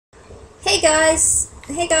Hey guys,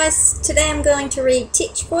 today I'm going to read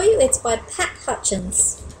Titch for you. It's by Pat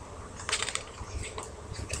Hutchins.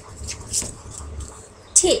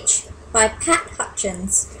 Titch by Pat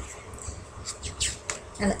Hutchins,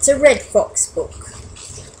 and it's a Red Fox book.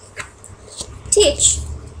 Titch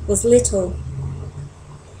was little.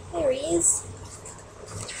 There he is.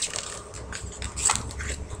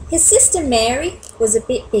 His sister Mary was a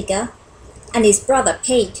bit bigger, and his brother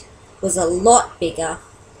Pete was a lot bigger.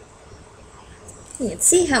 You can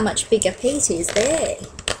see how much bigger Pete is there.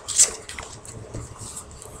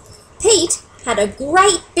 Pete had a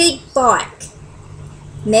great big bike.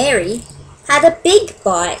 Mary had a big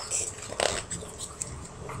bike.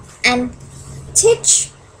 And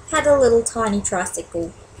Titch had a little tiny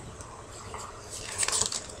tricycle.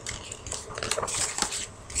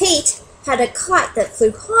 Pete had a kite that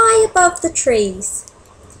flew high above the trees.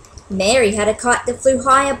 Mary had a kite that flew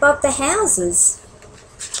high above the houses.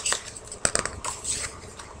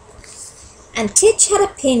 And Titch had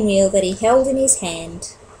a pinwheel that he held in his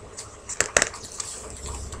hand.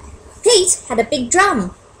 Pete had a big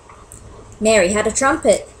drum. Mary had a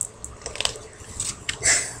trumpet.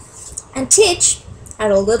 And Titch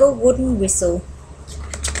had a little wooden whistle.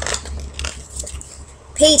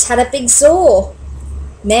 Pete had a big saw.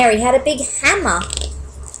 Mary had a big hammer.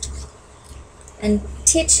 And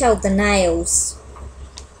Titch held the nails.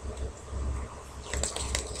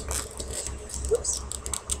 Oops.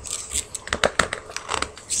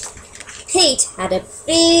 Pete had a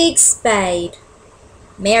big spade.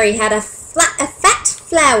 Mary had a fat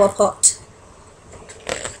flower pot.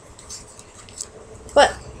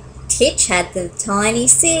 But Titch had the tiny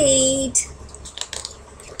seed.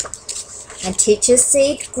 And Titch's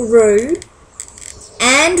seed grew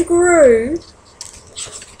and grew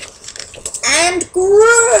and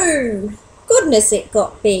grew. Goodness, it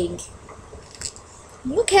got big.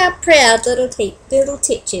 Look how proud little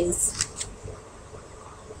Titch is.